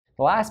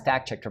The last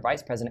fact check for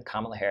Vice President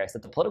Kamala Harris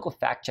at the political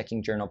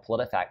fact-checking journal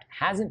Politifact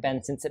hasn't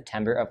been since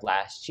September of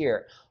last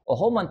year, a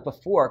whole month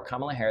before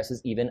Kamala Harris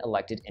was even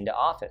elected into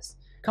office.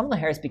 Kamala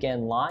Harris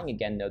began lying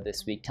again, though,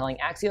 this week, telling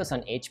Axios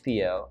on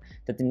HBO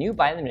that the new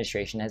Biden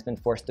administration has been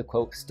forced to,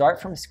 quote,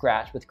 start from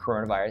scratch with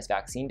coronavirus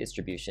vaccine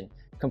distribution,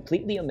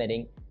 completely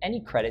omitting any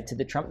credit to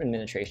the Trump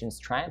administration's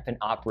triumphant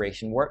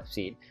Operation Warp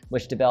Speed,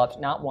 which developed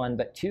not one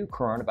but two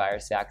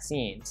coronavirus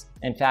vaccines.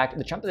 In fact,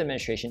 the Trump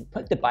administration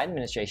put the Biden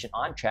administration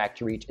on track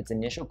to reach its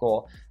initial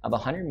goal of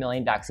 100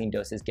 million vaccine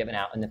doses given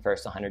out in the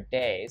first 100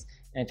 days.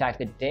 And in fact,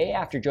 the day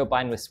after Joe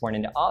Biden was sworn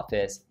into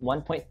office,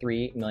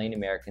 1.3 million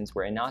Americans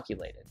were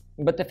inoculated.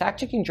 But the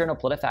fact-checking journal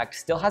Politifact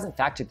still hasn't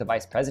fact-checked the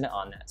vice president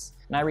on this.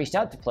 And I reached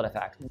out to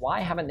Politifact.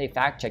 Why haven't they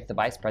fact-checked the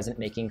vice president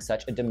making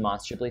such a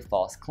demonstrably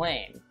false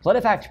claim?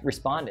 Politifact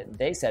responded.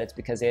 They said it's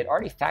because they had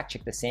already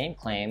fact-checked the same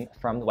claim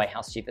from the White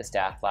House Chief of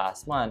Staff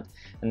last month.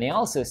 And they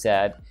also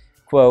said,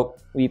 quote,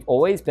 we've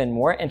always been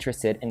more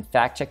interested in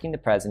fact-checking the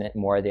president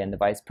more than the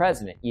vice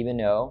president, even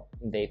though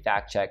they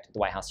fact-checked the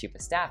White House Chief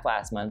of Staff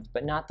last month,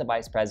 but not the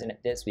vice president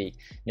this week,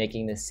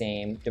 making the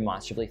same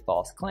demonstrably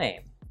false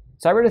claim.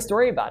 So I wrote a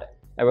story about it.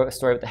 I wrote a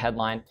story with the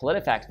headline,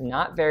 Politifact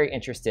not very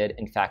interested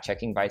in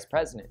fact-checking vice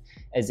president,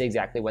 is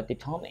exactly what they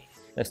told me.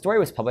 The story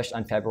was published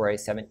on February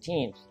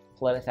 17th.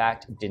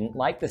 Politifact didn't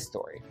like the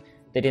story.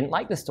 They didn't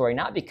like the story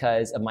not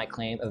because of my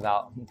claim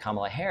about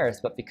Kamala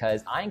Harris, but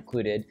because I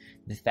included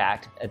the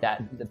fact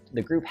that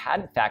the group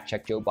hadn't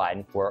fact-checked Joe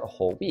Biden for a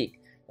whole week.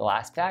 The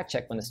last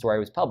fact-check when the story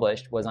was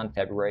published was on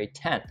February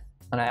 10th.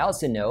 And I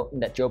also note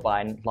that Joe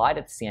Biden lied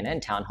at the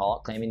CNN town hall,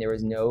 claiming there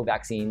was no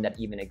vaccine that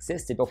even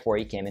existed before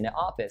he came into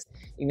office,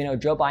 even though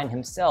Joe Biden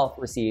himself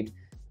received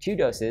 2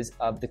 doses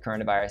of the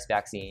coronavirus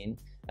vaccine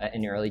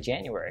in early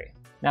January.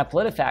 Now,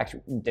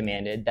 Politifact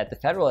demanded that the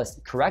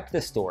Federalist correct the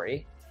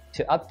story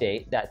to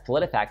update that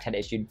Politifact had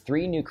issued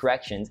 3 new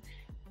corrections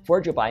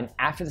for Joe Biden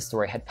after the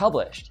story had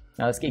published.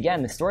 Now,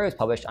 again, the story was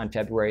published on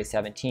February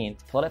 17th.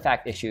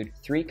 Politifact issued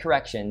 3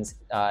 corrections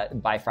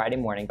by Friday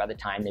morning by the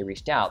time they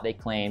reached out. They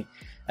claimed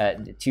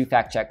 2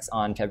 fact checks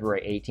on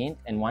February 18th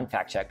and 1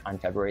 fact check on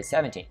February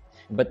 17th.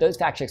 But those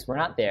fact checks were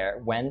not there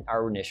when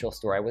our initial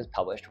story was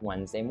published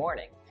Wednesday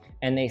morning.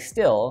 And they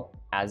still,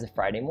 as of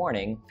Friday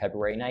morning,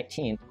 February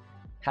 19th,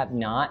 have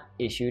not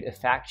issued a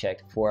fact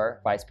check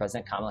for Vice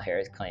President Kamala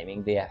Harris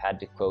claiming they have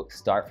had to, quote,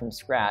 start from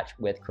scratch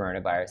with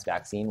coronavirus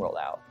vaccine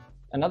rollout.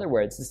 In other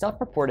words, the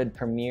self-purported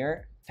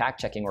premier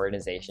fact-checking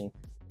organization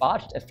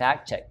botched a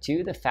fact check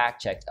to the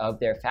fact check of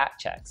their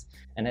fact checks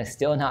and has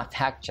still not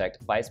fact checked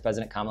Vice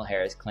President Kamala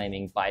Harris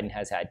claiming Biden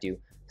has had to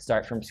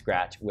start from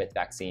scratch with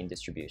vaccine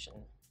distribution.